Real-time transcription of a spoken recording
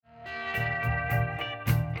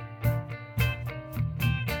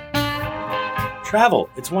Travel,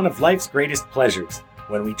 it's one of life's greatest pleasures.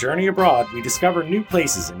 When we journey abroad, we discover new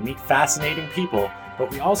places and meet fascinating people,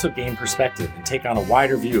 but we also gain perspective and take on a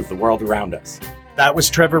wider view of the world around us. That was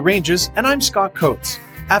Trevor Ranges, and I'm Scott Coates.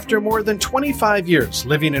 After more than 25 years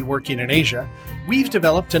living and working in Asia, we've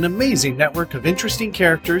developed an amazing network of interesting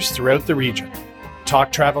characters throughout the region.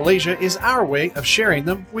 Talk Travel Asia is our way of sharing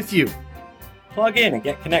them with you. Plug in and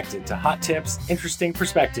get connected to hot tips, interesting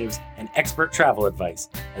perspectives, and expert travel advice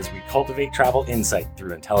as we cultivate travel insight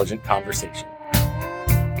through intelligent conversation.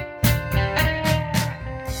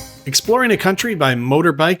 Exploring a country by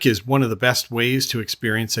motorbike is one of the best ways to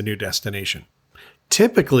experience a new destination.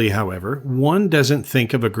 Typically, however, one doesn't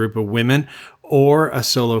think of a group of women or a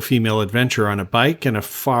solo female adventure on a bike in a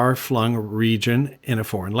far-flung region in a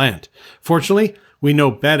foreign land. Fortunately, we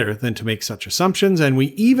know better than to make such assumptions, and we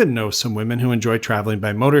even know some women who enjoy traveling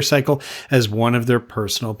by motorcycle as one of their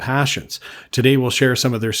personal passions. Today, we'll share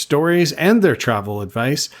some of their stories and their travel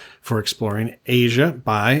advice for exploring Asia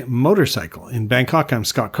by motorcycle. In Bangkok, I'm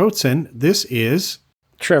Scott Coates, and this is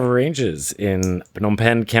Trevor Ranges in Phnom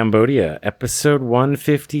Penh, Cambodia, episode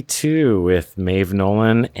 152 with Maeve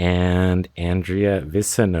Nolan and Andrea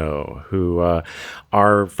Visano, who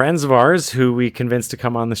are friends of ours who we convinced to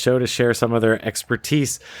come on the show to share some of their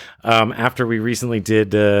expertise after we recently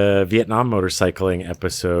did a Vietnam motorcycling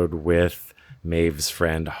episode with Maeve's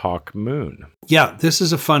friend Hawk Moon. Yeah, this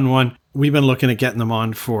is a fun one. We've been looking at getting them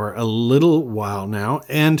on for a little while now,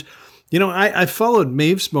 and you know, I followed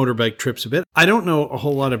Maeve's motorbike trips a bit. I don't know a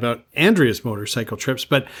whole lot about Andrea's motorcycle trips,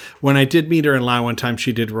 but when I did meet her in Laos one time,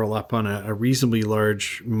 she did roll up on a reasonably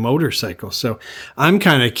large motorcycle. So I'm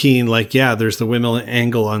kind of keen, there's the women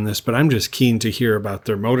angle on this, but I'm just keen to hear about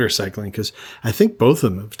their motorcycling because I think both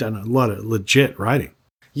of them have done a lot of legit riding.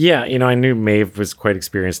 Yeah, I knew Maeve was quite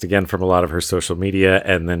experienced again from a lot of her social media.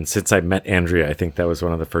 And then since I met Andrea, I think that was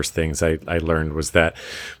one of the first things I learned was that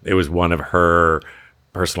it was one of her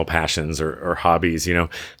personal passions or hobbies,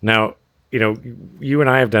 Now, you and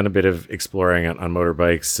I have done a bit of exploring on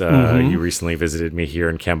motorbikes. You recently visited me here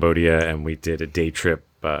in Cambodia and we did a day trip.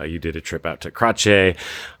 You did a trip out to Krache.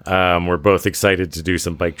 We're both excited to do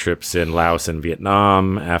some bike trips in Laos and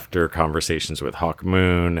Vietnam after conversations with Hawk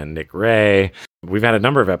Moon and Nick Ray. We've had a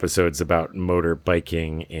number of episodes about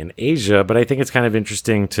motorbiking in Asia, but I think it's kind of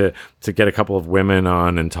interesting to get a couple of women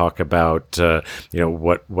on and talk about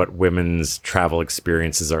what women's travel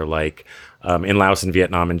experiences are like in Laos and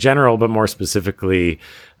Vietnam in general, but more specifically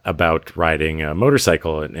about riding a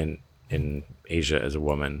motorcycle in Asia as a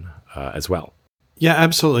woman as well. Yeah,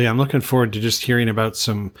 absolutely. I'm looking forward to just hearing about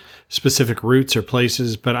some specific routes or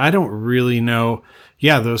places, but I don't really know,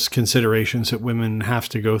 those considerations that women have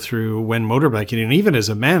to go through when motorbiking. And even as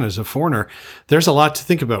a man, as a foreigner, there's a lot to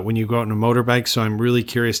think about when you go out on a motorbike. So I'm really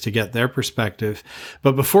curious to get their perspective.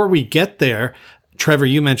 But before we get there, Trevor,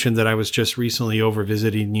 you mentioned that I was just recently over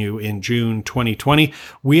visiting you in June 2020.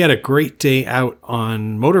 We had a great day out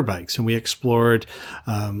on motorbikes and we explored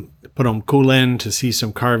Phnom Kulen to see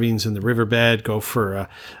some carvings in the riverbed, go for a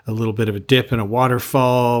little bit of a dip in a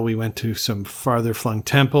waterfall. We went to some farther flung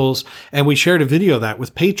temples and we shared a video of that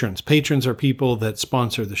with patrons. Patrons are people that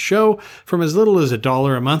sponsor the show from as little as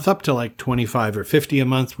 $1 a month up to like $25 or $50 a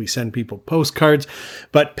month. We send people postcards,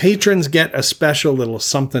 but patrons get a special little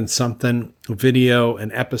something video,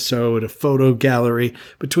 an episode, a photo gallery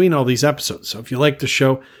between all these episodes. So if you like the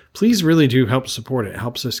show, please really do help support it. It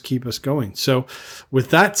helps us keep us going. So with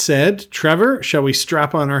that said, Trevor, shall we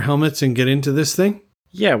strap on our helmets and get into this thing?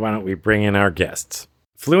 Yeah, why don't we bring in our guests?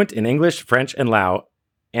 Fluent in English, French, and Lao,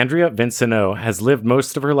 Andrea Vincenot has lived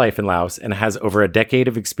most of her life in Laos and has over a decade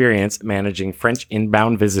of experience managing French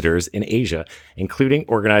inbound visitors in Asia, including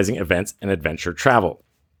organizing events and adventure travel.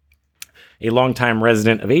 A longtime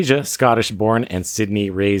resident of Asia, Scottish-born and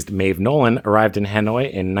Sydney-raised Maeve Nolan arrived in Hanoi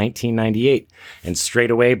in 1998 and straight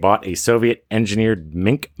away bought a Soviet-engineered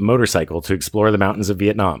Mink motorcycle to explore the mountains of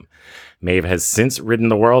Vietnam. Maeve has since ridden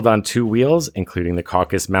the world on two wheels, including the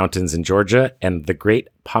Caucasus Mountains in Georgia and the Great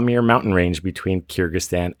Pamir mountain range between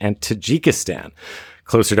Kyrgyzstan and Tajikistan.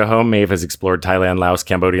 Closer to home, Maeve has explored Thailand, Laos,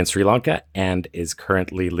 Cambodia, and Sri Lanka, and is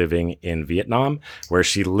currently living in Vietnam, where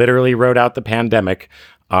she literally rode out the pandemic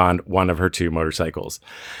on one of her two motorcycles.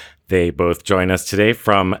 They both join us today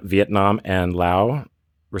from Vietnam and Laos,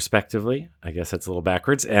 respectively. I guess that's a little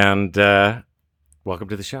backwards. And welcome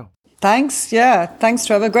to the show. Thanks. Yeah. Thanks,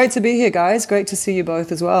 Trevor. Great to be here, guys. Great to see you both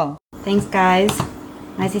as well. Thanks, guys.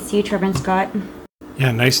 Nice to see you, Trevor and Scott.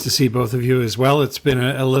 Yeah, nice to see both of you as well. It's been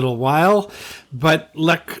a little while, but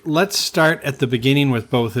let's start at the beginning with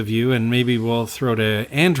both of you, and maybe we'll throw to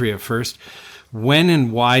Andrea first. When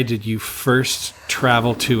and why did you first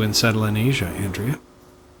travel to and settle in Asia, Andrea?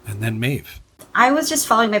 And then Maeve. I was just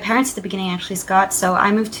following my parents at the beginning, actually, Scott. So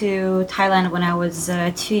I moved to Thailand when I was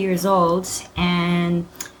 2 years old, and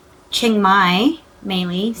Chiang Mai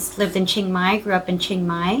mainly. Lived in Chiang Mai, grew up in Chiang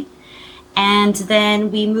Mai. And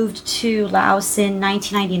then we moved to Laos in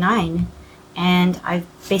 1999, and I've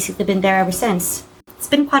basically been there ever since. It's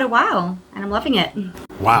been quite a while, and I'm loving it.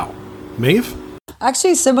 Wow. Maeve?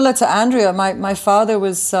 Actually, similar to Andrea, my father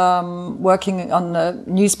was working on the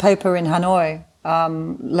newspaper in Hanoi,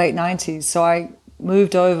 late 90s. So I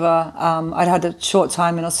moved over. I'd had a short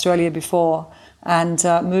time in Australia before, and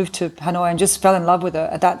moved to Hanoi and just fell in love with it.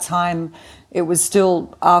 At that time, it was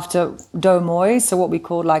still after Do Moi, so what we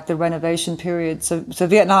called like the renovation period. So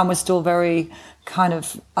Vietnam was still very kind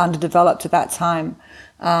of underdeveloped at that time.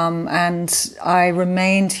 And I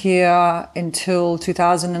remained here until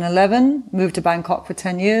 2011, moved to Bangkok for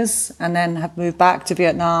 10 years, and then have moved back to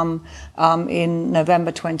Vietnam in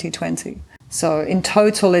November 2020. So in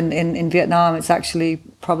total in Vietnam, it's actually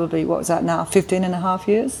probably, what was that now, 15 and a half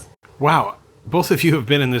years? Wow. Both of you have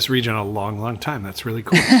been in this region a long, long time. That's really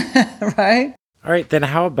cool. Right? All right, then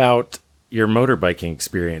how about your motorbiking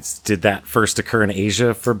experience? Did that first occur in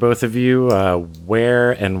Asia for both of you?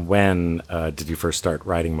 Where and when did you first start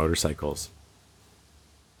riding motorcycles?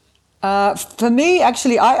 For me,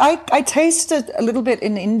 actually, I tasted a little bit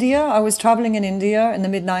in India. I was traveling in India in the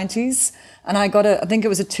mid-90s, and I got I think it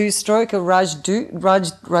was a two-stroke, a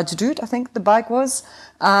Rajdut, I think the bike was.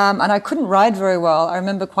 And I couldn't ride very well. I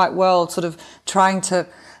remember quite well sort of trying to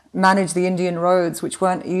manage the Indian roads, which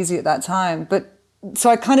weren't easy at that time. But so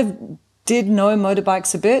I kind of did know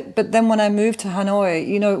motorbikes a bit. But then when I moved to Hanoi,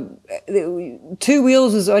 you know, two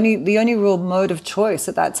wheels was the only real mode of choice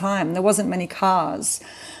at that time. There wasn't many cars.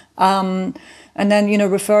 And then, you know,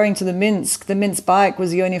 referring to the Minsk bike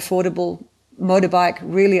was the only affordable motorbike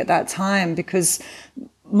really at that time, because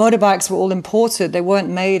motorbikes were all imported. They weren't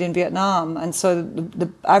made in Vietnam. And so the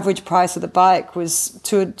average price of the bike was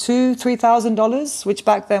 $3,000, which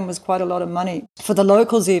back then was quite a lot of money for the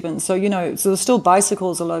locals even. So, you know, so there were still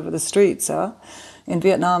bicycles all over the streets in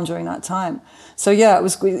Vietnam during that time. So, yeah,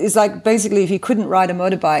 it's like basically if you couldn't ride a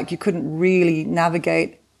motorbike, you couldn't really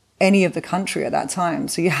navigate any of the country at that time.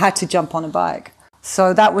 So you had to jump on a bike.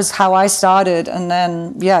 So that was how I started, and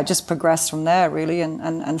then, yeah, just progressed from there, really,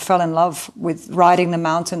 and fell in love with riding the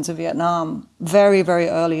mountains of Vietnam very, very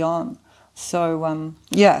early on. So,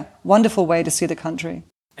 yeah, wonderful way to see the country.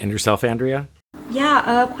 And yourself, Andrea?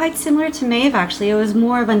 Yeah, quite similar to Maeve, actually. It was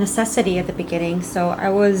more of a necessity at the beginning. So I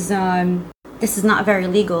was, this is not very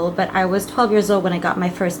legal, but I was 12 years old when I got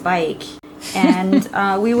my first bike. And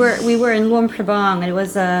we were in Luang Prabang.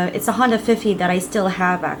 It's a Honda 50 that I still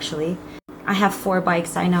have, actually. I have 4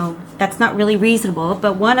 bikes. I know that's not really reasonable,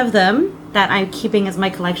 but one of them that I'm keeping as my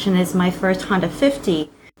collection is my first Honda 50.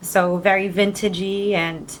 So very vintagey,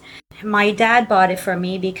 and my dad bought it for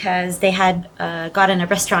me because they had gotten a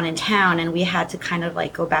restaurant in town, and we had to kind of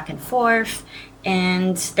like go back and forth.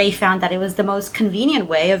 And they found that it was the most convenient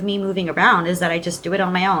way of me moving around is that I just do it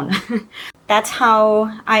on my own. That's how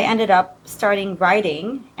I ended up starting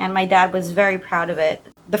riding, and my dad was very proud of it.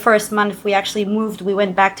 The first month we actually moved, we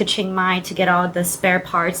went back to Chiang Mai to get all the spare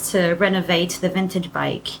parts to renovate the vintage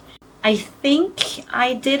bike. I think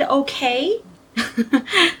I did okay.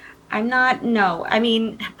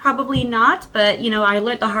 Probably not, but, you know, I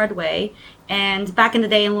learned the hard way. And back in the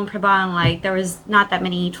day in Luang Prabang, like, there was not that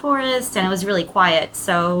many tourists, and it was really quiet.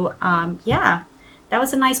 So, yeah, that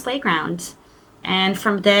was a nice playground. And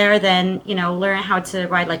from there, then, you know, learn how to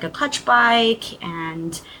ride like a clutch bike,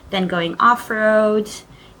 and then going off-road.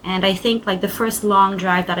 And I think like the first long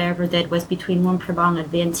drive that I ever did was between Luang Prabang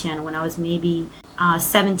and Vientiane when I was maybe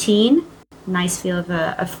 17. Nice feel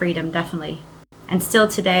of freedom, definitely. And still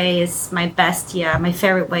today is my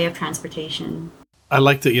favorite way of transportation. I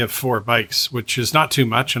like that you have 4 bikes, which is not too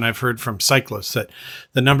much. And I've heard from cyclists that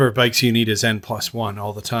the number of bikes you need is N+1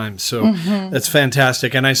 all the time. So that's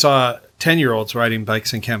fantastic. And I saw 10-year-olds riding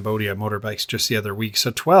bikes in Cambodia, motorbikes, just the other week. So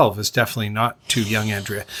 12 is definitely not too young,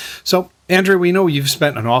 Andrea. So, Andrea, we know you've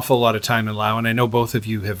spent an awful lot of time in Laos, and I know both of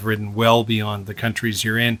you have ridden well beyond the countries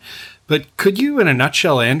you're in. But could you, in a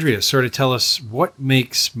nutshell, Andrea, sort of tell us what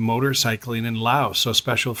makes motorcycling in Laos so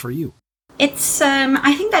special for you? It's,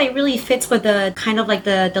 I think that it really fits with the kind of like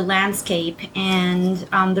the landscape and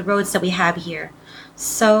the roads that we have here.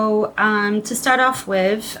 So to start off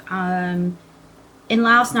with, in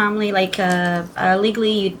Laos, normally, like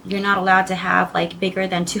legally, you're not allowed to have like bigger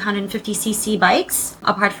than 250cc bikes,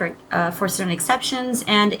 apart for certain exceptions.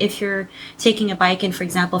 And if you're taking a bike in, for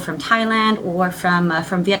example, from Thailand or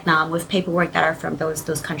from Vietnam with paperwork that are from those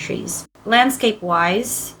countries.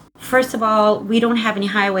 Landscape-wise, First of all, we don't have any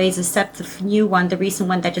highways except the new one, the recent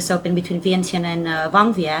one that just opened between Vientiane and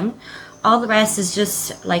Vang Vieng. All the rest is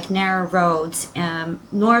just like narrow roads.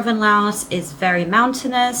 Northern Laos is very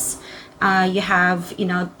mountainous. You have,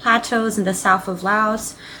 plateaus in the south of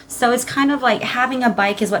Laos. So it's kind of like having a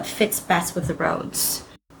bike is what fits best with the roads.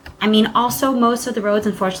 I mean, also most of the roads,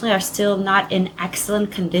 unfortunately, are still not in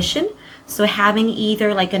excellent condition. So having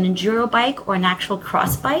either like an enduro bike or an actual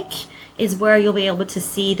cross bike is where you'll be able to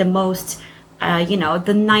see the most,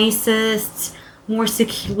 the nicest, more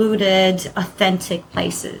secluded, authentic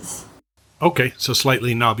places. Okay, so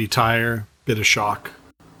slightly knobby tire, bit of shock.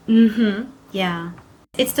 Yeah.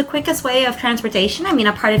 It's the quickest way of transportation. I mean,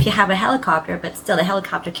 apart if you have a helicopter, but still a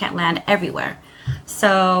helicopter can't land everywhere.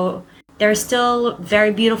 So there are still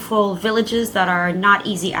very beautiful villages that are not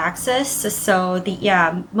easy access. So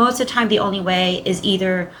most of the time the only way is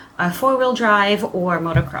either a four-wheel drive or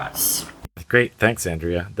motocross. Great. Thanks,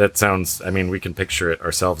 Andrea. That sounds, we can picture it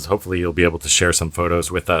ourselves. Hopefully you'll be able to share some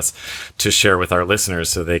photos with us to share with our listeners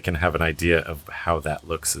so they can have an idea of how that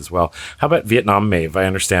looks as well. How about Vietnam, Maeve? I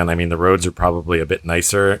understand, the roads are probably a bit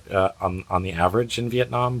nicer on the average in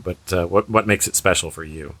Vietnam, but what makes it special for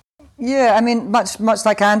you? Yeah, much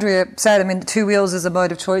like Andrea said, the two wheels is a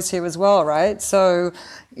mode of choice here as well, right? So,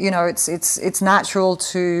 it's natural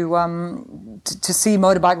to see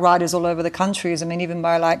motorbike riders all over the countries. Even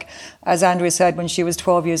by as Andrea said, when she was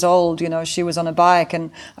 12 years old, she was on a bike, and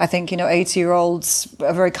I think 80-year-olds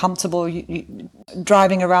are very comfortable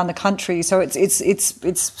driving around the country. So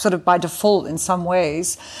it's sort of by default in some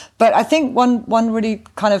ways. But I think one really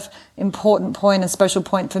kind of important point and special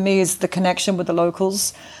point for me is the connection with the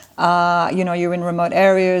locals. You're in remote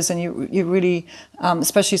areas, and you really,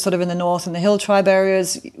 especially sort of in the north and the hill tribe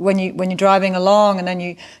areas, when you're driving along, and then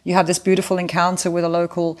you have this beautiful encounter with a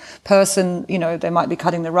local person. They might be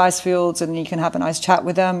cutting the rice fields, and you can have a nice chat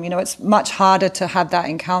with them. It's much harder to have that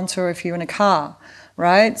encounter if you're in a car,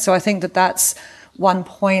 right? So I think that's one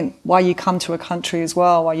point why you come to a country as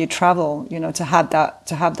well, why you travel, to have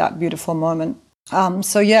that beautiful moment.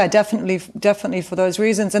 Definitely for those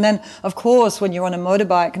reasons. And then, of course, when you're on a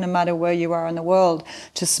motorbike, no matter where you are in the world,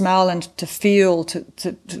 to smell and to feel, to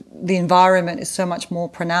the environment is so much more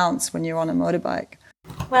pronounced when you're on a motorbike.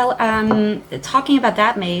 Well, talking about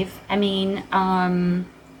that, Maeve,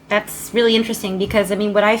 that's really interesting because,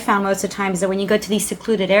 what I found most of the time is that when you go to these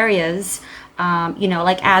secluded areas,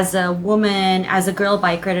 as a woman, as a girl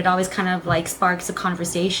biker, it always kind of sparks a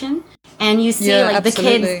conversation. And you see, the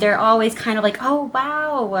kids, they're always kind of oh,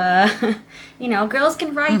 wow, girls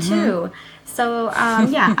can ride too. So,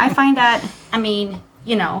 I find that,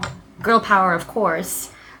 girl power, of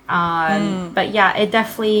course. But it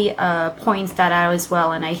definitely points that out as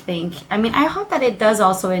well. And I think, I hope that it does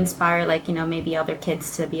also inspire, maybe other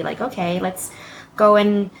kids to be okay, let's go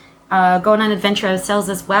and go on an adventure ourselves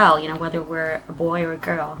as well, whether we're a boy or a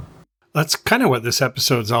girl. That's kind of what this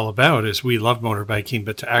episode's all about, is we love motorbiking,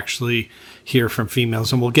 but to actually hear from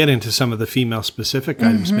females. And we'll get into some of the female-specific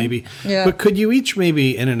items maybe. Yeah. But could you each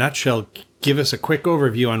maybe, in a nutshell, give us a quick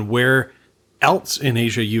overview on where else in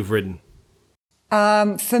Asia you've ridden?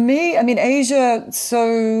 For me, Asia,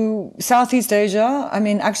 so Southeast Asia,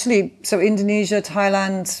 so Indonesia,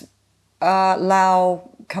 Thailand, Laos,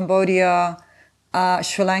 Cambodia,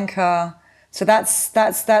 Sri Lanka. So that's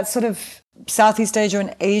sort of Southeast Asia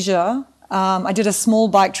and Asia. I did a small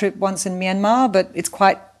bike trip once in Myanmar, but it's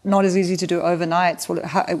quite not as easy to do overnight. So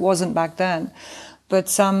it wasn't back then.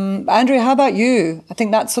 But Andrea, how about you? I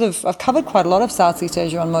think that's I've covered quite a lot of Southeast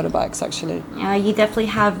Asia on motorbikes, actually. You definitely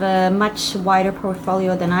have a much wider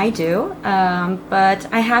portfolio than I do. But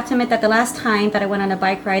I have to admit that the last time that I went on a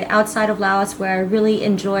bike ride outside of Laos where I really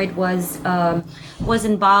enjoyed was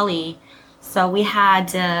in Bali. So we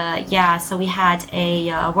had a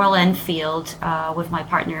Royal Enfield with my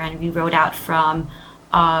partner, and we rode out from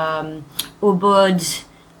Ubud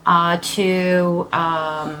to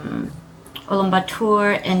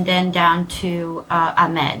Ulaanbaatar, and then down to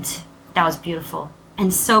Ahmed. That was beautiful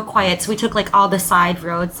and so quiet. So we took all the side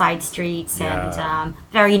streets and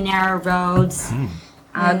very narrow roads.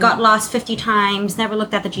 Got lost 50 times. Never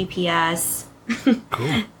looked at the GPS.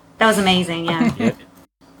 Cool. That was amazing. Yeah.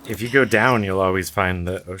 If you go down, you'll always find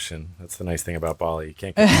the ocean. That's the nice thing about Bali. You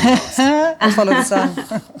can't get lost. I'll follow the sun.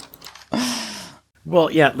 Well,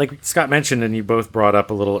 yeah, like Scott mentioned, and you both brought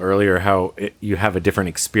up a little earlier how you have a different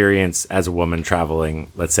experience as a woman traveling.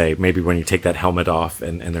 Let's say maybe when you take that helmet off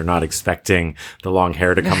and they're not expecting the long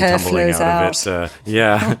hair to come tumbling out of it.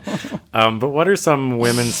 Yeah. But what are some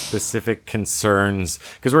women's specific concerns?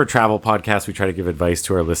 Because we're a travel podcast, we try to give advice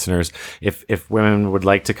to our listeners. If women would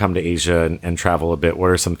like to come to Asia and travel a bit,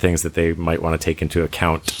 what are some things that they might want to take into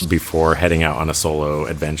account before heading out on a solo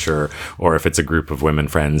adventure, or if it's a group of women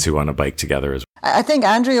friends who want to bike together as well? I think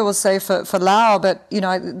Andrea will say for Laos, but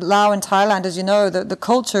Laos and Thailand, as you know, the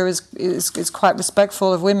culture is quite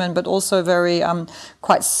respectful of women, but also very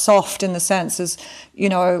quite soft in the sense as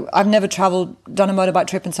I've never done a motorbike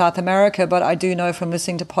trip in South America, but I do know from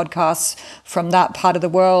listening to podcasts from that part of the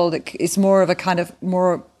world, it's more of a kind of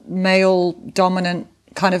more male dominant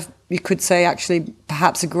kind of, you could say actually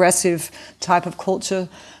perhaps aggressive type of culture.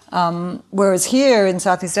 Whereas here in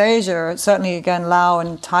Southeast Asia, certainly again Laos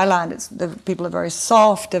and Thailand, the people are very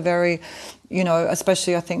soft. They're very,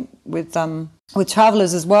 especially I think with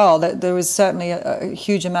travelers as well. There is certainly a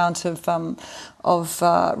huge amount of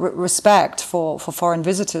respect for foreign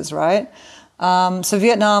visitors, right? So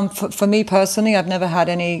Vietnam, for me personally, I've never had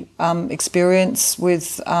any experience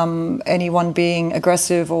with anyone being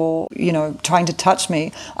aggressive or trying to touch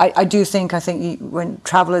me. I think when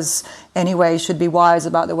travelers anyway should be wise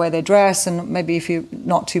about the way they dress, and maybe if you're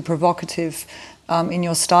not too provocative in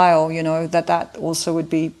your style, that also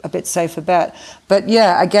would be a bit safer bet. But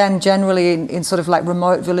yeah, again, generally in sort of like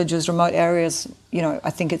remote villages, remote areas,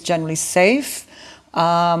 I think it's generally safe.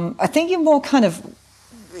 I think you're more kind of,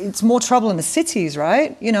 it's more trouble in the cities,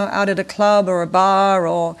 right? Out at a club or a bar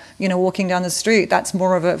or, walking down the street. That's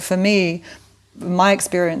more of a, for me, my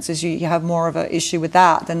experience is you have more of an issue with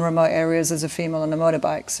that than remote areas as a female on a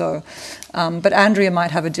motorbike. So, but Andrea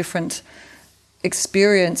might have a different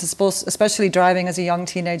experience, especially driving as a young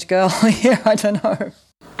teenage girl here. I don't know.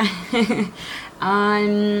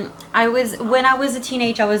 When I was a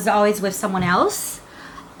teenager, I was always with someone else.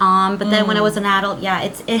 But then when I was an adult,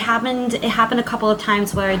 it happened a couple of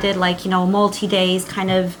times where I did multi-days kind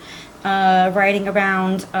of riding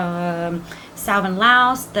around southern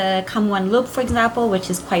Laos, the Kham Mueang Loop, for example, which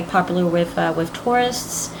is quite popular with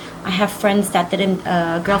tourists. I have friends that did it,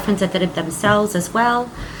 girlfriends that did it themselves as well.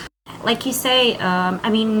 Like you say,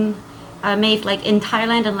 Maeve, like in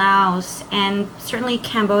Thailand and Laos, and certainly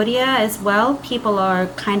Cambodia as well, people are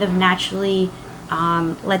kind of naturally,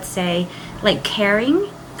 let's say, like caring.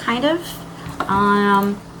 Kind of.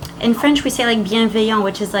 In French, we say like bienveillant,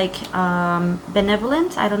 which is like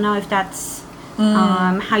benevolent. I don't know if that's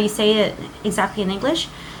how you say it exactly in English,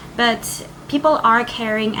 but people are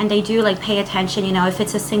caring and they do like pay attention. If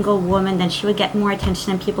it's a single woman, then she would get more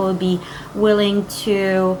attention, and people would be willing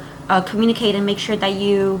to communicate and make sure that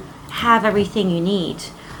you have everything you need.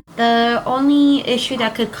 The only issue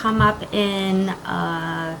that could come up in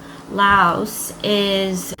Laos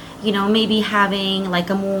is maybe having like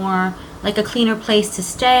a cleaner place to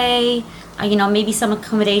stay. Maybe some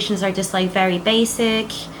accommodations are just like very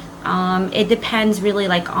basic. It depends really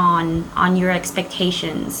like on your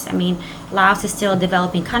expectations. Laos is still a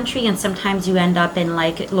developing country, and sometimes you end up in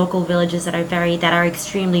like local villages that are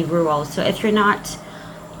extremely rural. So if you're not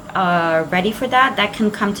ready for that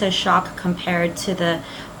can come to a shock compared to the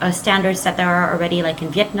standards that there are already like in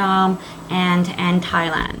Vietnam and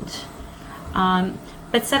Thailand.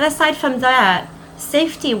 But set aside from that,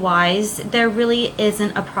 safety-wise, there really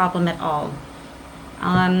isn't a problem at all.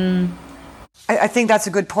 I think that's a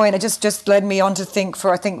good point. It just led me on to think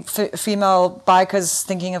female bikers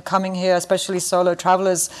thinking of coming here, especially solo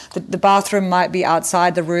travelers, the bathroom might be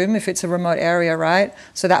outside the room if it's a remote area, right?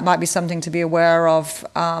 So that might be something to be aware of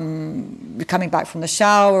coming back from the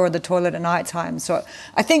shower or the toilet at night time. So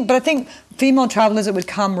I think female travelers that would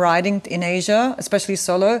come riding in Asia, especially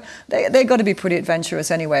solo, they got to be pretty adventurous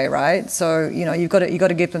anyway, right? So you've got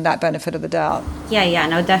to give them that benefit of the doubt. Yeah,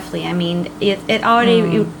 no, definitely. It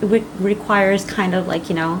already requires kind of like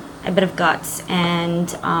a bit of guts, and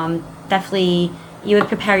definitely you would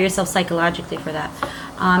prepare yourself psychologically for that.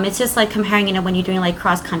 It's just like comparing, when you're doing like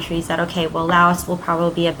cross countries, that Laos will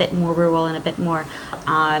probably be a bit more rural and a bit more,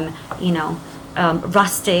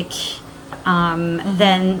 rustic.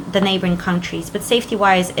 Than the neighboring countries, but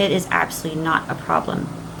safety-wise, it is absolutely not a problem.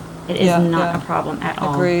 It is not a problem at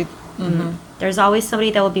all. Agreed. Mm-hmm. There's always somebody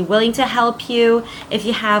that will be willing to help you. If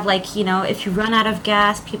you have if you run out of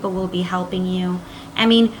gas, people will be helping you.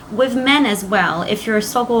 With men as well, if you're a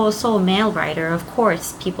solo male rider, of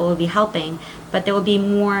course, people will be helping, but they will be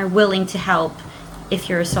more willing to help if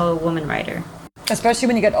you're a solo woman rider. Especially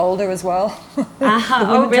when you get older as well.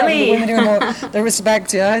 Oh, really? The women who are more, the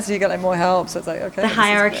respect, yeah, so you get like more help. So it's like, okay. The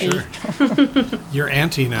hierarchy. You're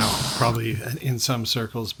auntie now, probably in some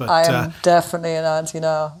circles, but I am definitely an auntie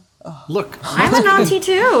now. look, I'm an auntie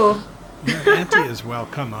too. you're auntie as well.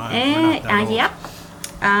 Come on, we're not that old.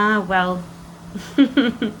 Yep. Well.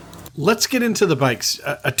 Let's get into the bikes.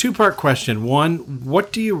 A two-part question. One,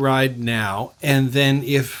 what do you ride now? And then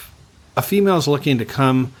if a female is looking to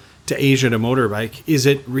come to Asia to motorbike, is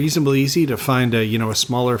it reasonably easy to find a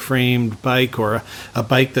smaller framed bike or a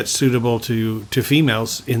bike that's suitable to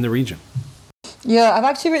females in the region? Yeah, I've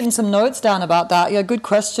actually written some notes down about that. Yeah, good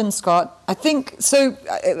question, Scott. I think so.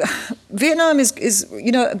 Vietnam is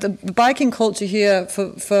the biking culture here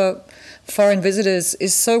for foreign visitors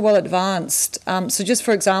is so well advanced. So just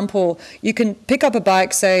for example, you can pick up a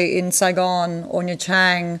bike, say in Saigon or Nha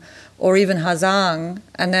Trang or even Ha Giang,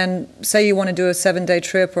 and then say you want to do a 7-day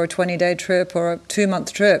trip or a 20-day trip or a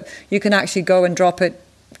 2-month trip, you can actually go and drop it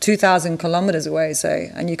 2,000 kilometers away,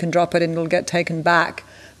 say, and you can drop it and it'll get taken back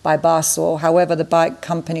by bus or however the bike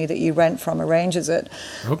company that you rent from arranges it.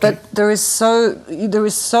 Okay. But there is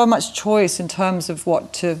so much choice in terms of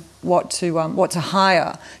what to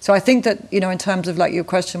hire. So I think that in terms of like your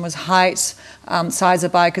question was height, size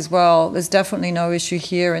of bike as well. There's definitely no issue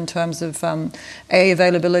here in terms of A,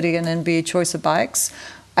 availability, and then B, choice of bikes.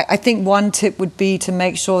 I think one tip would be to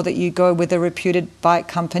make sure that you go with a reputed bike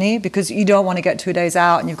company, because you don't want to get 2 days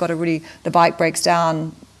out and the bike breaks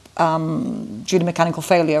down due to mechanical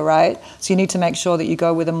failure, right? So you need to make sure that you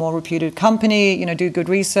go with a more reputed company, do good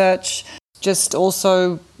research. Just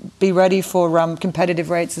also be ready for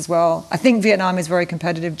competitive rates as well. I think Vietnam is very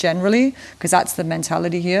competitive generally because that's the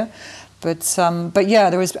mentality here. But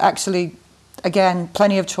yeah, there is actually, again,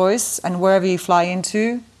 plenty of choice. And wherever you fly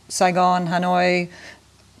into, Saigon, Hanoi,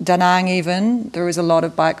 Da Nang even, there is a lot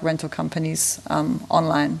of bike rental companies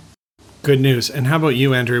online. Good news. And how about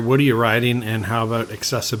you, Andrew? What are you riding, and how about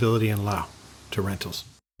accessibility in Laos to rentals?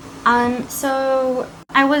 So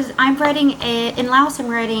I'm riding in Laos. I'm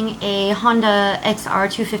riding a Honda XR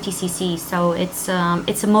 250cc. So it's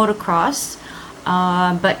a motocross,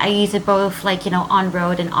 but I use it both on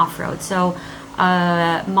road and off road. So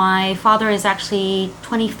my father is actually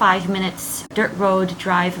 25 minutes dirt road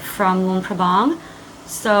drive from Luang Prabang.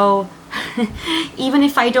 So even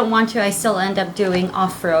if I don't want to, I still end up doing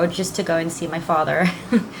off-road just to go and see my father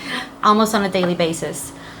almost on a daily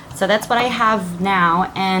basis. So that's what I have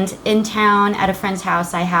now. And in town at a friend's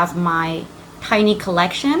house, I have my tiny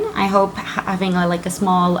collection. I hope having a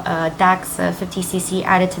small DAX 50cc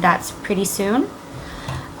added to that pretty soon.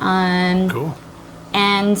 Cool.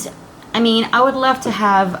 And I mean, I would love to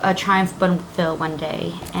have a Triumph Bonfil one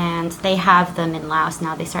day, and they have them in Laos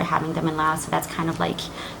now. They start having them in Laos, so that's kind of like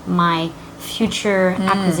my future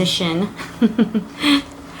acquisition.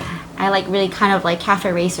 I really kind of like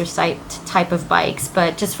cafe racer type of bikes,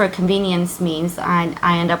 but just for convenience means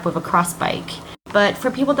I end up with a cross bike. But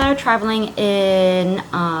for people that are traveling in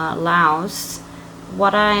Laos,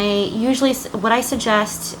 what I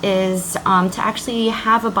suggest is to actually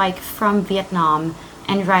have a bike from Vietnam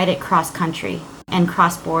and ride it cross-country and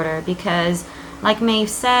cross-border, because like Maeve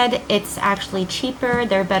said, it's actually cheaper,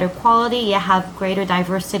 they're better quality, you have greater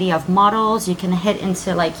diversity of models, you can hit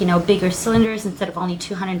into bigger cylinders instead of only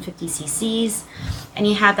 250 cc's, and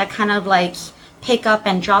you have that kind of pick up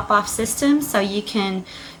and drop off system, so you can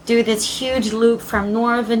do this huge loop from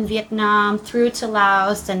northern Vietnam through to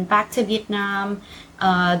Laos and back to Vietnam,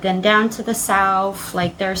 then down to the south.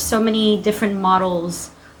 There's so many different models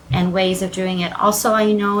and ways of doing it. Also,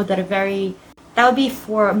 I know that that would be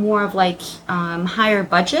for more of higher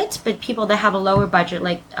budget, but people that have a lower budget,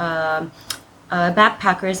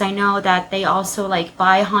 backpackers, I know that they also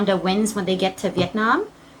buy Honda Winds when they get to Vietnam,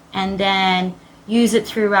 and then use it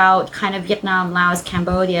throughout kind of Vietnam, Laos,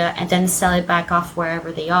 Cambodia, and then sell it back off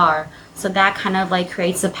wherever they are. So that kind of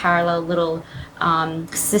creates a parallel little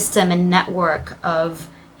system and network of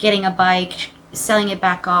getting a bike, selling it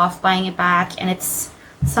back off, buying it back, and it's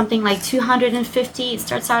something like $250. It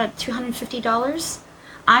starts out at $250.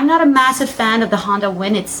 I'm not a massive fan of the Honda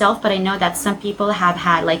Wind itself, but I know that some people have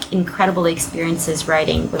had incredible experiences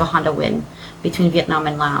riding with a Honda Wind between Vietnam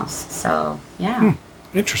and Laos. So yeah.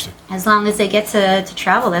 Interesting. As long as they get to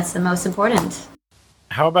travel, that's the most important.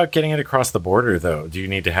 How about getting it across the border, though? Do you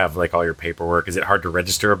need to have all your paperwork? Is it hard to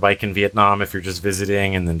register a bike in Vietnam if you're just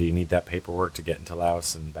visiting? And then do you need that paperwork to get into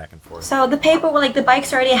Laos and back and forth? So the paperwork, the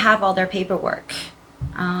bikes already have all their paperwork.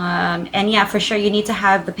 And yeah, for sure, you need to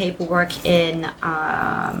have the paperwork in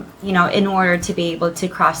order to be able to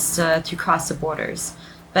cross the borders.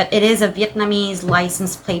 But it is a Vietnamese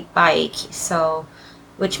license plate bike, so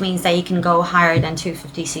which means that you can go higher than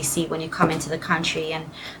 250cc when you come into the country. And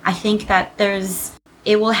I think that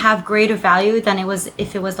it will have greater value than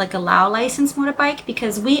if it was like a Lao licensed motorbike,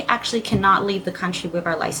 because we actually cannot leave the country with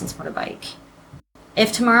our licensed motorbike.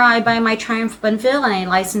 If tomorrow I buy my Triumph Bonville and I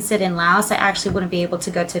license it in Laos, I actually wouldn't be able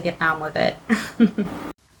to go to Vietnam with it.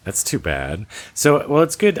 That's too bad. So, well,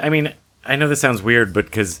 it's good. I mean, I know this sounds weird, but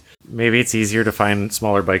because maybe it's easier to find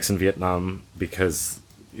smaller bikes in Vietnam because,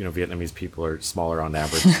 Vietnamese people are smaller on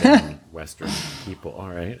average than Western people. All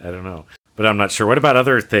right. I don't know. But I'm not sure. What about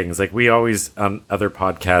other things? Like we always, on other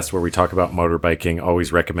podcasts where we talk about motorbiking,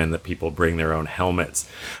 always recommend that people bring their own helmets.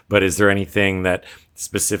 But is there anything that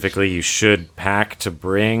specifically you should pack to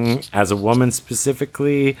bring as a woman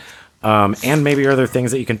specifically? And maybe other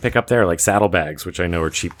things that you can pick up there, like saddlebags, which I know are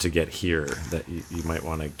cheap to get here, that you might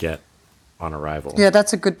want to get on arrival. Yeah,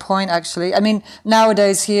 that's a good point, actually. I mean,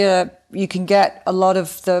 nowadays here, you can get a lot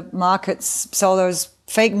of the markets sell those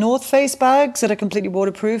fake North Face bags that are completely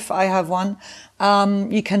waterproof. I have one.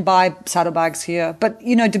 You can buy saddlebags here. But,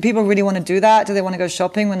 do people really want to do that? Do they want to go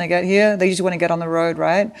shopping when they get here? They usually want to get on the road,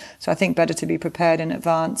 right? So I think better to be prepared in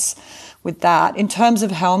advance with that. In terms of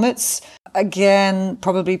helmets, again,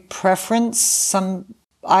 probably preference.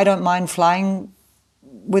 I don't mind flying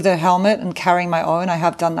with a helmet and carrying my own. I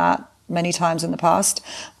have done that many times in the past.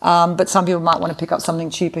 But some people might want to pick up something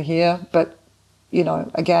cheaper here. But,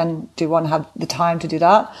 again, do want to have the time to do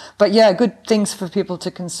that. But yeah, good things for people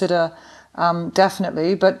to consider,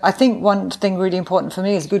 definitely. But I think one thing really important for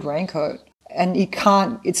me is a good raincoat. And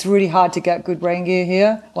it's really hard to get good rain gear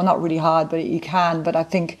here. Well, not really hard, but you can. But I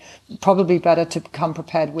think probably better to come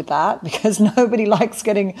prepared with that, because nobody likes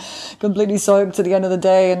getting completely soaked at the end of the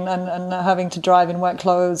day and having to drive in wet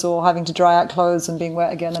clothes or having to dry out clothes and being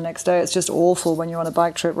wet again the next day. It's just awful when you're on a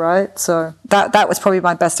bike trip, right? So that was probably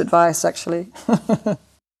my best advice, actually.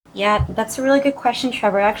 Yeah, that's a really good question,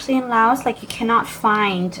 Trevor. Actually, in Laos, you cannot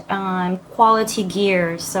find quality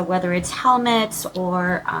gear. So whether it's helmets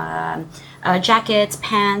or jackets,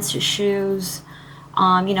 pants, shoes,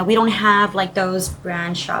 we don't have those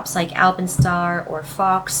brand shops like Alpenstar or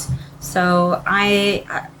Fox. So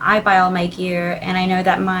I buy all my gear, and I know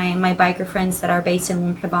that my biker friends that are based in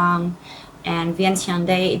Luang Prabang and Vientiane,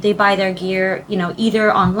 they buy their gear,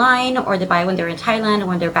 either online, or they buy when they're in Thailand or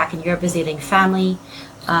when they're back in Europe visiting family.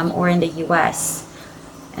 Or in the US.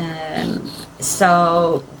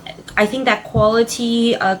 So I think that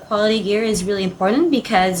quality gear is really important,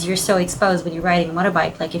 because you're so exposed when you're riding a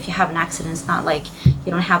motorbike. Like if you have an accident, it's not like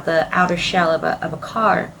you don't have the outer shell of a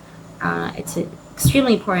car. It's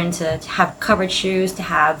extremely important to have covered shoes, to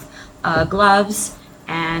have gloves,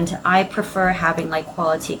 and I prefer having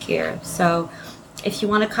quality gear. So if you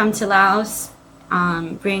want to come to Laos,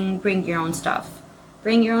 bring your own stuff.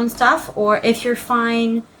 Bring your own stuff, or if you're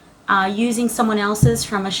fine using someone else's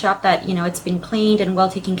from a shop that it's been cleaned and well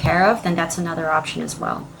taken care of, then that's another option as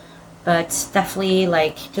well. But definitely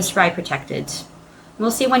just ride protected.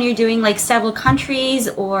 Mostly when you're doing several countries,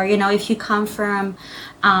 or if you come from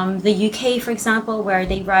the UK, for example, where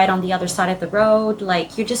they ride on the other side of the road,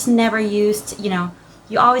 you're just never used.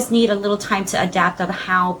 You always need a little time to adapt of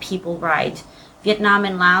how people ride. Vietnam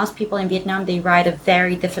and Laos, people in Vietnam, they ride a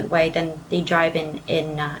very different way than they drive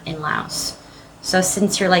in Laos. So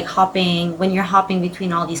since you're when you're hopping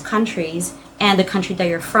between all these countries and the country that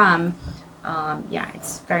you're from,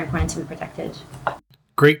 it's very important to be protected.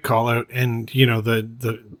 Great call out. And,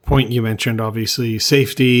 the point you mentioned, obviously,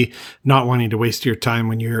 safety, not wanting to waste your time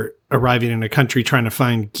when you're arriving in a country trying to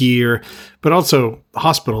find gear, but also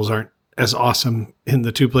hospitals aren't as awesome in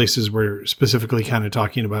the two places we're specifically kind of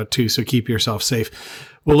talking about too. So keep yourself safe.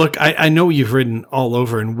 Well, look, I know you've ridden all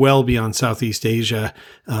over and well beyond Southeast Asia.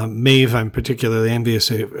 Maeve, I'm particularly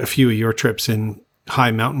envious of a few of your trips in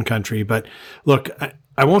high mountain country, but look,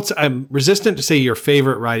 I'm resistant to say your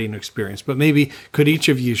favorite riding experience, but maybe could each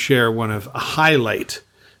of you share one of a highlight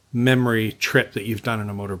memory trip that you've done on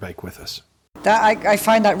a motorbike with us? I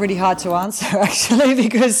find that really hard to answer, actually,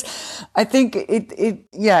 because I think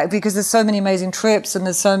because there's so many amazing trips and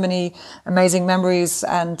there's so many amazing memories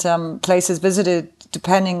and places visited,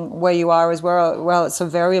 depending where you are as well. It's so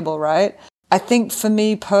variable, right? I think for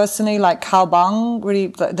me personally, Khao Bang, really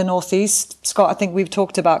the Northeast, Scott, I think we've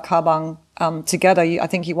talked about Khao Bang together. I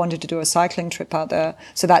think he wanted to do a cycling trip out there.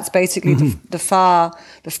 So that's basically the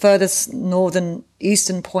furthest northern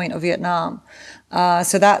eastern point of Vietnam.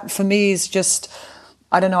 So that for me is just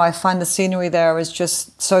I don't know, I find the scenery there is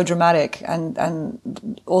just so dramatic and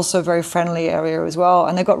also very friendly area as well.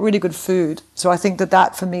 And they've got really good food. So I think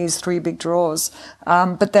that for me is three big draws.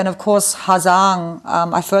 But then, of course, Ha Giang.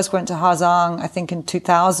 I first went to Ha Giang, I think, in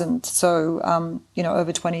 2000. So,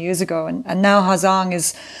 over 20 years ago. And now Ha Giang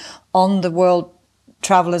is on the world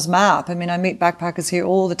travelers map. I mean, I meet backpackers here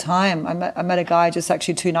all the time. I met a guy just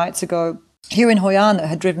actually 2 nights ago here in Hoi An that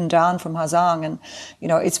had driven down from Ha Giang, and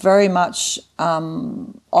it's very much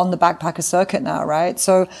on the backpacker circuit now, right?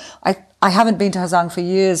 So I haven't been to Ha Giang for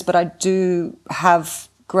years, but I do have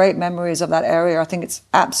great memories of that area. I think it's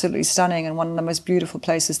absolutely stunning and one of the most beautiful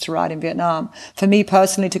places to ride in Vietnam. For me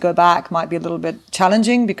personally, to go back might be a little bit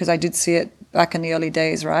challenging because I did see it back in the early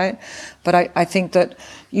days, right? But I think that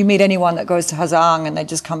you meet anyone that goes to Ha Giang and they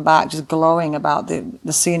just come back just glowing about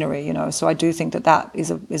the scenery, So I do think that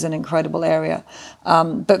is an incredible area.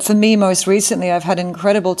 But for me, most recently, I've had an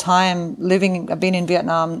incredible time living. I've been in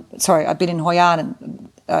Hoi An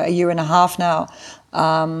a year and a half now.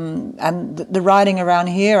 And the riding around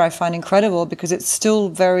here I find incredible because it's still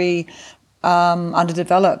very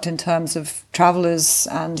underdeveloped in terms of travelers,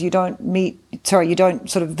 and you don't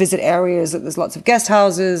sort of visit areas that there's lots of guest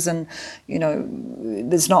houses, and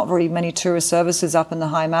there's not very many tourist services up in the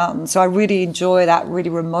high mountains. So I really enjoy that really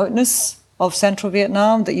remoteness of central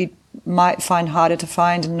Vietnam that you might find harder to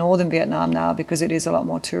find in northern Vietnam now because it is a lot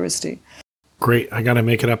more touristy. Great. I got to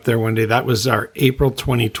make it up there one day. That was our April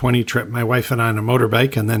 2020 trip, my wife and I on a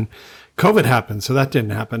motorbike, and then COVID happened, so that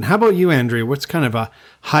didn't happen. How about you, Andrea? What's kind of a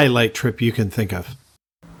highlight trip you can think of?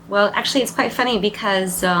 Well, actually, it's quite funny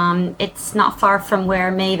because it's not far from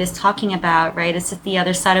where Maeve is talking about, right? It's at the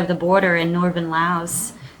other side of the border in northern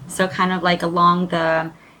Laos. So kind of like along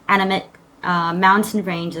the Annamette mountain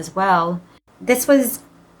range as well. This was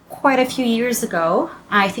quite a few years ago.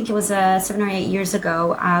 I think it was 7 or 8 years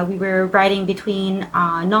ago. We were riding between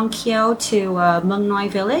Nong Keo to Mung Noi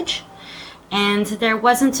village. And there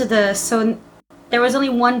was only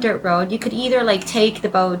one dirt road. You could either take the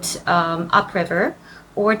boat upriver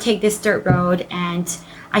or take this dirt road. And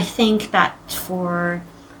I think that for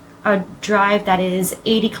a drive that is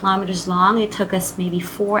 80 kilometers long, it took us maybe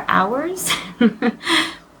 4 hours.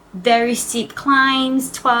 Very steep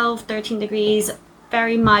climbs, 12, 13 degrees,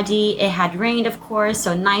 very muddy. It had rained, of course,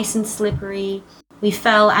 so nice and slippery. We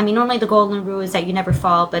fell. I mean, normally the golden rule is that you never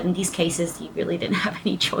fall, but in these cases, you really didn't have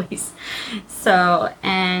any choice. But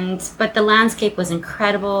the landscape was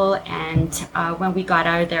incredible, and when we got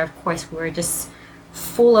out of there, of course, we were just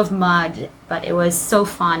full of mud, but it was so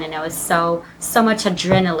fun, and it was so much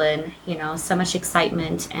adrenaline, so much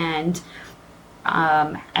excitement, and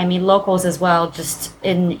locals as well, just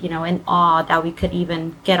in awe that we could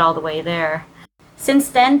even get all the way there. Since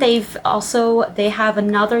then, they have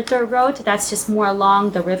another dirt road that's just more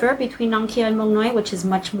along the river between Nong Keo and Mung Noi, which is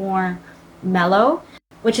much more mellow,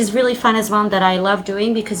 which is really fun as well, that I love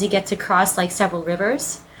doing because you get to cross several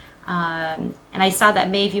rivers. And I saw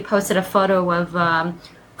that Maeve, you posted a photo of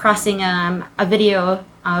crossing a video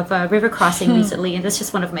of a river crossing recently, and that's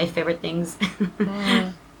just one of my favorite things.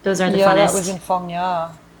 Those are the funnest. Yeah, that was in Phong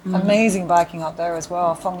Nha. Amazing biking up there as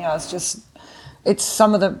well. Phong Nha is it's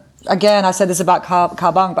some of the, again, I said this about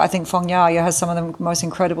Khao Bang, but I think Phong Nha has some of the most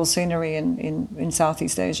incredible scenery in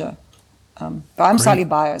Southeast Asia. But I'm slightly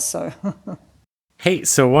biased, so. Hey,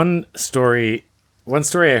 so one story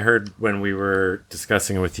I heard when we were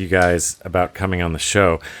discussing with you guys about coming on the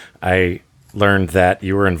show, I learned that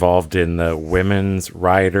you were involved in the Women's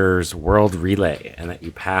Riders World Relay and that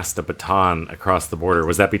you passed a baton across the border.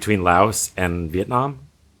 Was that between Laos and Vietnam?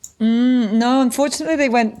 No, unfortunately, they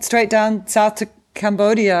went straight down south to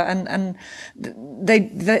Cambodia, and they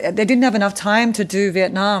didn't have enough time to do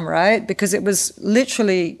Vietnam, right? Because it was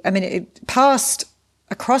literally, it passed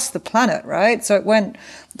across the planet, right? So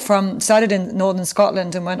it started in northern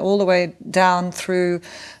Scotland and went all the way down through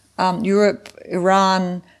Europe,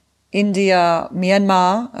 Iran, India,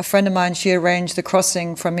 Myanmar. A friend of mine, she arranged the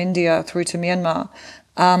crossing from India through to Myanmar,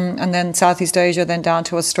 and then Southeast Asia, then down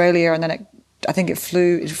to Australia, and then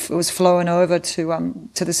it was flown over to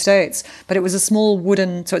the States. But it was a small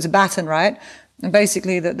wooden, so it's a baton, right? And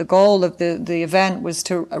basically the goal of the event was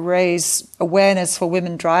to raise awareness for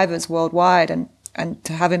women drivers worldwide and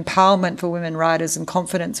to have empowerment for women riders and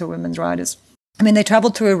confidence for women riders. They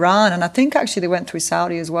traveled through Iran, and I think actually they went through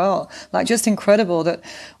Saudi as well. Just incredible that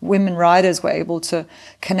women riders were able to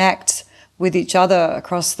connect with each other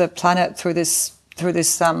across the planet through this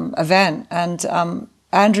event. And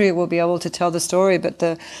Andrea will be able to tell the story, but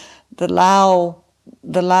the Lao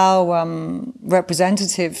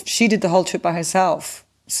representative, she did the whole trip by herself.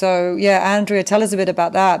 So yeah, Andrea, tell us a bit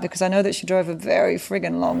about that, because I know that she drove a very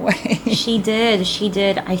friggin' long way. She did. She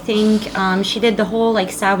did. I think she did the whole like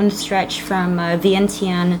southern stretch from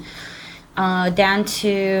Vientiane down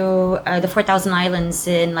to the 4,000 Islands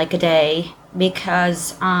in like a day,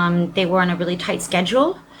 because they were on a really tight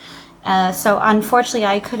schedule. So unfortunately,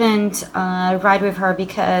 I couldn't ride with her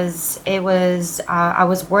because it was I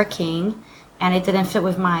was working, and it didn't fit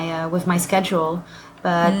with my schedule.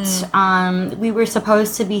 But we were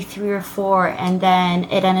supposed to be 3 or 4, and then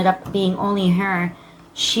it ended up being only her.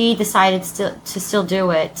 She decided to still do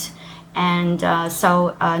it, and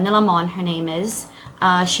so Nilamon, her name is.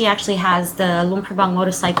 She actually has the Luang Prabang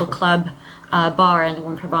Motorcycle Club bar in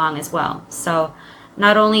Luang Prabang as well. So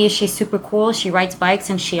not only is she super cool, she rides bikes,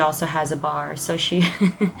 and she also has a bar. So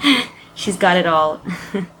she's got it all.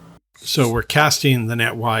 So we're casting the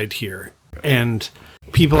net wide here, and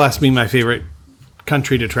people ask me my favorite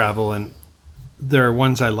country to travel, and there are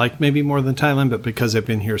ones I like maybe more than Thailand, but because I've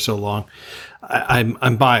been here so long,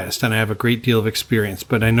 I'm biased and I have a great deal of experience.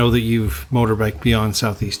 But I know that you've motorbiked beyond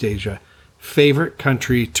Southeast Asia. Favorite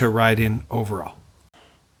country to ride in overall?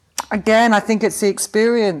 Again, I think it's the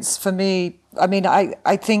experience for me. I mean,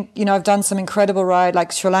 I think, I've done some incredible ride,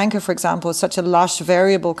 like Sri Lanka, for example, is such a lush,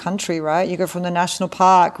 variable country, right? You go from the national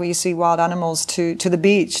park where you see wild animals to the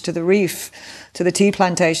beach, to the reef, to the tea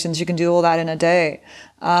plantations. You can do all that in a day.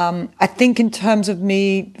 I think in terms of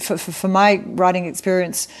me, for my riding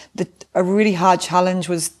experience, a really hard challenge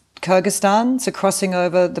was Kyrgyzstan, so crossing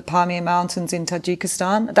over the Pamir Mountains in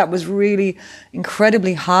Tajikistan. That was really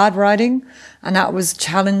incredibly hard riding, and that was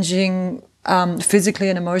challenging physically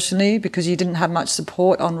and emotionally, because you didn't have much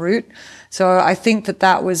support en route. So I think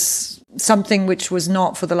that was something which was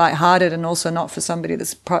not for the lighthearted, and also not for somebody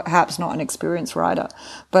that's perhaps not an experienced rider.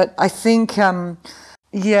 But I think,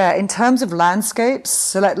 in terms of landscapes,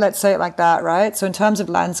 so let's say it like that, right? So in terms of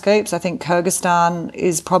landscapes, I think Kyrgyzstan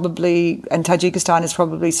and Tajikistan is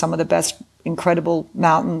probably some of the best incredible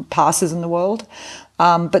mountain passes in the world.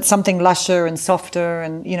 But something lusher and softer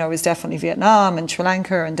and, is definitely Vietnam and Sri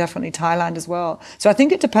Lanka and definitely Thailand as well. So I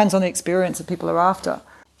think it depends on the experience that people are after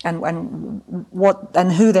and what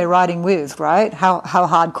and who they're riding with, right? How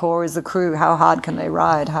hardcore is the crew? How hard can they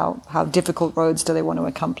ride? How difficult roads do they want to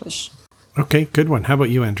accomplish? Okay, good one. How about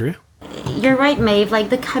you, Andrea? You're right, Maeve. Like,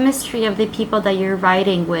 the chemistry of the people that you're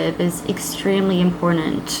riding with is extremely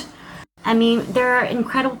important. I mean, there are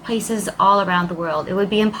incredible places all around the world. It would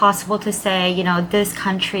be impossible to say, this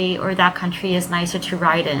country or that country is nicer to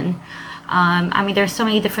ride in. I mean, there's so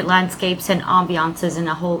many different landscapes and ambiances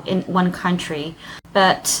in one country.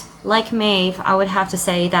 But like Maeve, I would have to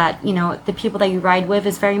say that, the people that you ride with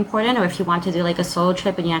is very important. Or if you want to do like a solo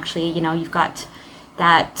trip and you actually, you've got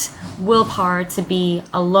that willpower to be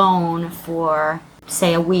alone for,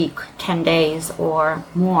 say, a week, 10 days or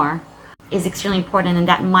more, is extremely important. In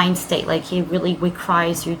that mind state, like, it really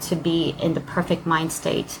requires you to be in the perfect mind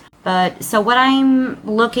state. But so what I'm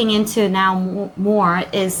looking into now more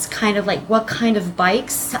is kind of like what kind of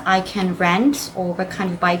bikes I can rent or what kind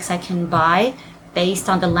of bikes I can buy based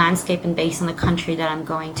on the landscape and based on the country that I'm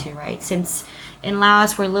going to, right? Since in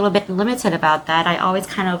Laos we're a little bit limited about that, I always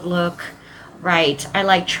kind of look, right, I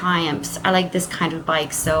like Triumphs, I like this kind of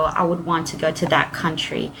bike, so I would want to go to that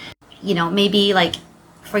country. Maybe like,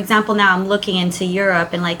 for example, now I'm looking into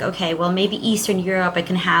Europe and like, okay, well, maybe Eastern Europe I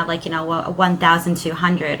can have like, a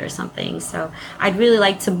 1,200 or something. So I'd really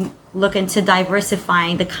like to look into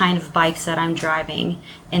diversifying the kind of bikes that I'm driving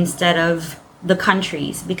instead of the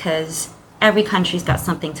countries, because every country's got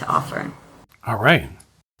something to offer. All right.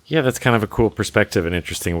 Yeah, that's kind of a cool perspective, an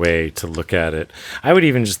interesting way to look at it. I would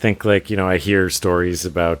even just think like, I hear stories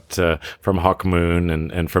about from Hawk Moon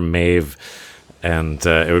and from Maeve, and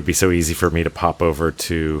it would be so easy for me to pop over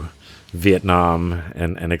to Vietnam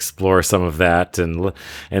and explore some of that.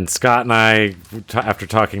 And Scott and I, after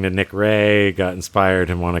talking to Nick Ray, got inspired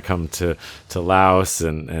and want to come to Laos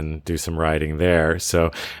and do some riding there.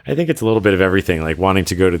 So I think it's a little bit of everything, like wanting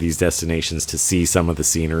to go to these destinations to see some of the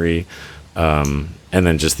scenery, and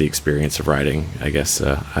then just the experience of riding. I guess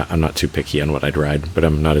I'm not too picky on what I'd ride, but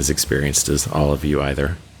I'm not as experienced as all of you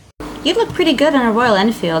either. You look pretty good on a Royal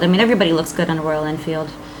Enfield. I mean, everybody looks good on a Royal Enfield.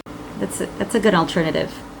 That's a good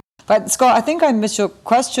alternative. But Scott, I think I missed your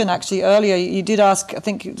question actually earlier. You did ask, I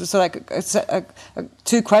think, so like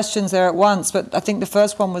two questions there at once. But I think the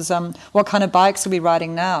first one was, what kind of bikes are we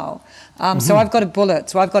riding now? So I've got a Bullet.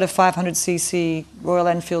 So I've got a 500cc Royal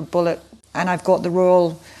Enfield Bullet, and I've got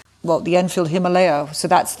the Enfield Himalaya. So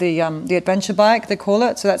that's the adventure bike, they call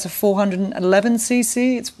it. So that's a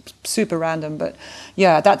 411cc. It's super random, but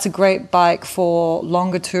yeah, that's a great bike for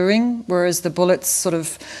longer touring. Whereas the Bullet's sort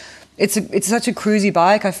of, it's such a cruisy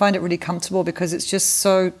bike. I find it really comfortable because it's just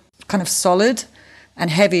so kind of solid and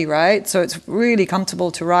heavy, right? So it's really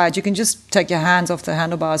comfortable to ride. You can just take your hands off the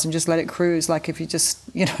handlebars and just let it cruise. Like if you just,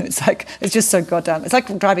 it's just so goddamn, it's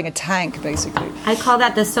like driving a tank, basically. I call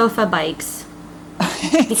that the sofa bikes.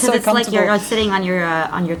 Because so it's like you're sitting on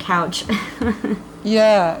your couch.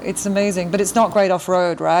 Yeah, it's amazing, but it's not great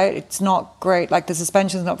off-road, right? It's not great, like the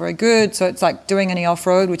suspension's not very good, so it's like doing any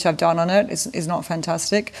off-road, which I've done on it, is not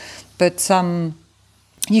fantastic. But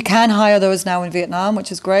you can hire those now in Vietnam,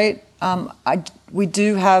 which is great. We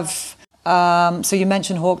do have, so you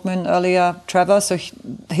mentioned Hawkman earlier, Trevor, so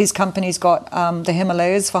his company's got the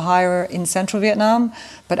Himalayas for hire in central Vietnam,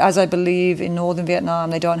 but as I believe in northern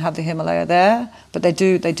Vietnam, they don't have the Himalaya there, but they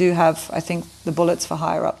do have, I think, the Bullets for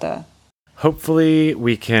hire up there. Hopefully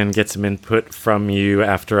we can get some input from you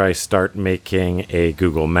after I start making a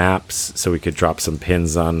Google Maps so we could drop some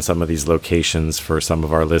pins on some of these locations for some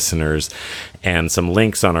of our listeners and some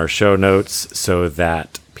links on our show notes so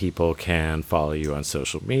that people can follow you on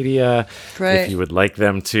social media if you would like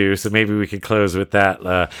them to. So maybe we could close with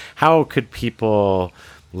that. How could people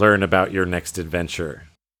learn about your next adventure?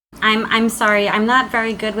 I'm sorry, I'm not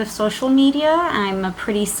very good with social media. I'm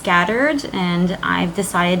pretty scattered, and I've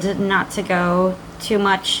decided not to go too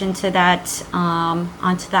much into that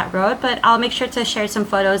onto that road. But I'll make sure to share some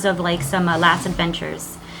photos of like some last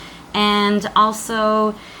adventures, and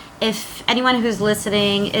also if anyone who's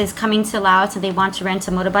listening is coming to Laos and they want to rent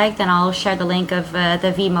a motorbike, then I'll share the link of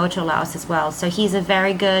the V Moto Laos as well. So he's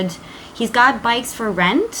got bikes for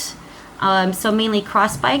rent, so mainly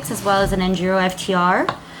cross bikes as well as an Enduro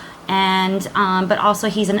FTR. And but also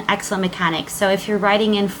he's an excellent mechanic. So if you're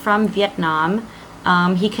riding in from Vietnam,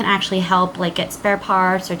 he can actually help like get spare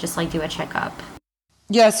parts or just like do a checkup.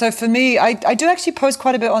 Yeah, so for me, I do actually post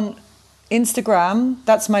quite a bit on Instagram.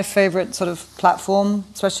 That's my favorite sort of platform,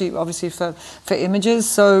 especially obviously for images.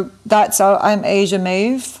 So I'm Asia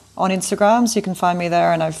Maeve on Instagram, so you can find me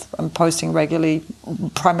there, and I'm posting regularly,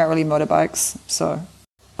 primarily motorbikes. So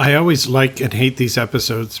I always like and hate these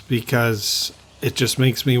episodes because it just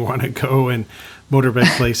makes me want to go and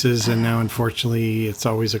motorbike places. And now, unfortunately, it's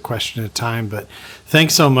always a question of time. But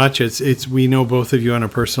thanks so much. We know both of you on a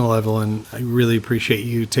personal level, and I really appreciate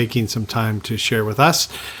you taking some time to share with us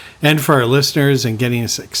and for our listeners and getting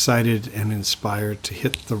us excited and inspired to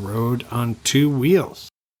hit the road on two wheels.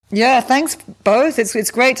 Yeah, thanks both. It's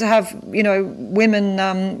great to have,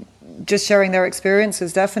 women just sharing their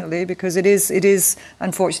experiences, definitely, because it is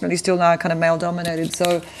unfortunately still now kind of male dominated.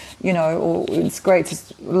 So, it's great to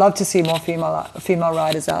love to see more female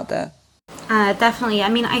riders out there. Definitely. I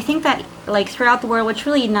mean, I think that like throughout the world, what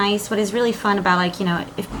is really fun about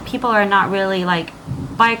if people are not really like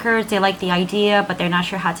bikers, they like the idea, but they're not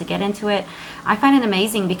sure how to get into it. I find it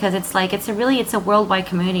amazing because it's a worldwide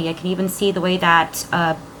community. I can even see the way that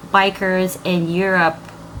bikers in Europe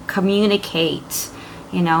communicate.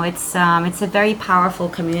 It's a very powerful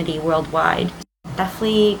community worldwide.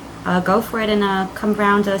 Definitely go for it and come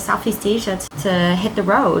around to Southeast Asia to hit the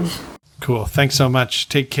road. Cool. Thanks so much.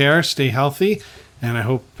 Take care, stay healthy, and I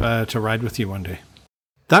hope to ride with you one day.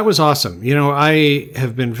 That was awesome. I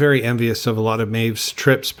have been very envious of a lot of Maeve's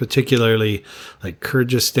trips, particularly like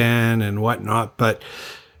Kyrgyzstan and whatnot, but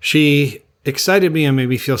she excited me and made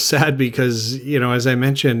me feel sad because, as I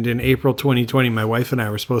mentioned, in April 2020, my wife and I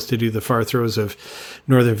were supposed to do the far throes of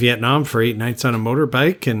northern Vietnam for 8 nights on a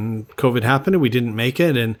motorbike, and COVID happened and we didn't make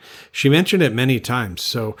it. And she mentioned it many times.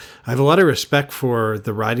 So I have a lot of respect for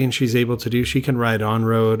the riding she's able to do. She can ride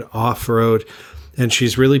on-road, off-road, and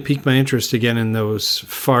she's really piqued my interest again in those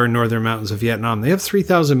far northern mountains of Vietnam. They have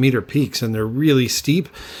 3,000 meter peaks and they're really steep.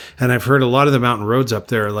 And I've heard a lot of the mountain roads up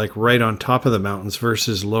there are like right on top of the mountains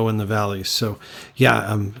versus low in the valleys. So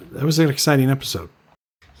yeah, that was an exciting episode.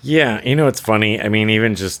 Yeah, it's funny. I mean,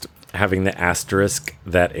 even just having the asterisk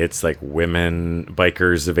that it's like women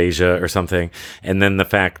bikers of Asia or something. And then the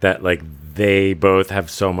fact that like they both have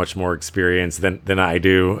so much more experience than I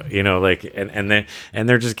do, and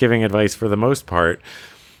they're just giving advice for the most part.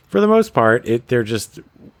 For the most part, they're just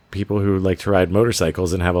people who like to ride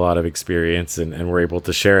motorcycles and have a lot of experience and were able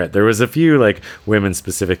to share it. There was a few like women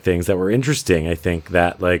specific things that were interesting. I think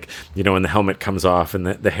that like, when the helmet comes off and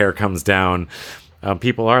the hair comes down,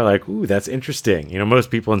 people are like, ooh, that's interesting.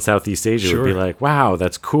 Most people in Southeast Asia would be like, wow,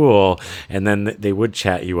 that's cool. And then they would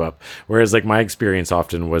chat you up. Whereas like my experience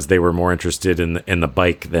often was they were more interested in the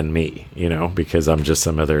bike than me, because I'm just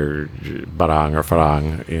some other barang or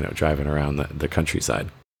farang, driving around the countryside.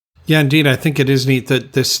 Yeah, indeed. I think it is neat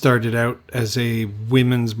that this started out as a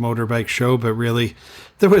women's motorbike show, but really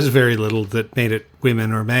there was very little that made it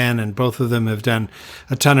women or man, and both of them have done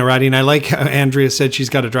a ton of riding. I like how Andrea said she's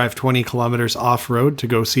got to drive 20 kilometers off-road to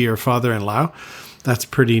go see her father in Laos. That's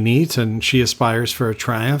pretty neat, and she aspires for a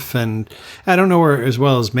Triumph. And I don't know her as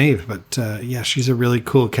well as Maeve, but yeah, she's a really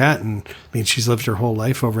cool cat, and I mean, she's lived her whole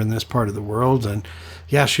life over in this part of the world, and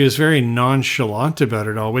yeah, she was very nonchalant about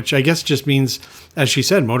it all, which I guess just means, as she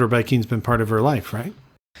said, motorbiking's been part of her life, right?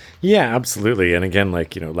 Yeah, absolutely. And again,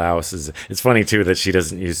 like, Laos it's funny too that she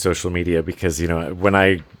doesn't use social media because, when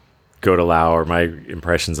I go to Laos, or my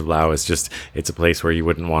impressions of Laos is just, it's a place where you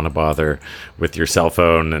wouldn't want to bother with your cell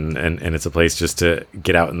phone, and it's a place just to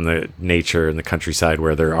get out in the nature and the countryside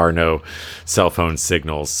where there are no cell phone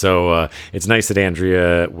signals. So it's nice that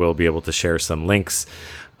Andrea will be able to share some links,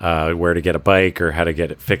 where to get a bike or how to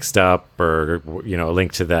get it fixed up, or, a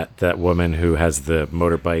link to that woman who has the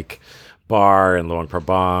motorbike bar in Luang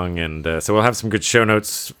Prabang. And so we'll have some good show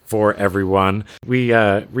notes for everyone. We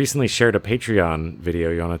recently shared a Patreon video.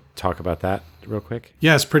 You want to talk about that real quick?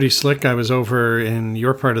 Yeah, it's pretty slick. I was over in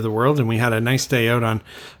your part of the world, and we had a nice day out on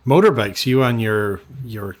motorbikes. You on your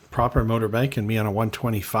proper motorbike and me on a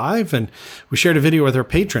 125. And we shared a video with our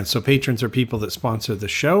patrons. So patrons are people that sponsor the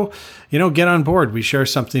show. Get on board. We share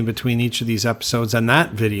something between each of these episodes. And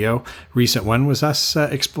that video, recent one, was us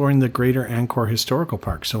exploring the Greater Angkor Historical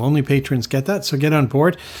Park. So only patrons get that. So get on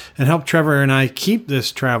board and help Trevor and I keep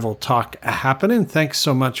this travel talk happening. Thanks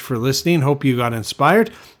so much for listening. Hope you got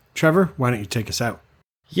inspired. Trevor, why don't you take us out?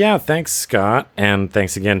 Yeah, thanks, Scott. And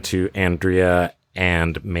thanks again to Andrea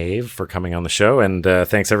and Maeve for coming on the show. And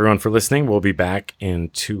thanks, everyone, for listening. We'll be back in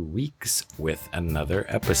 2 weeks with another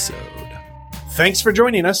episode. Thanks for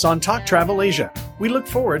joining us on Talk Travel Asia. We look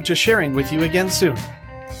forward to sharing with you again soon.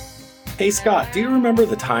 Hey, Scott, do you remember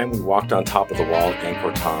the time we walked on top of the wall at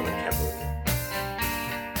Angkor Thom in Cambodia?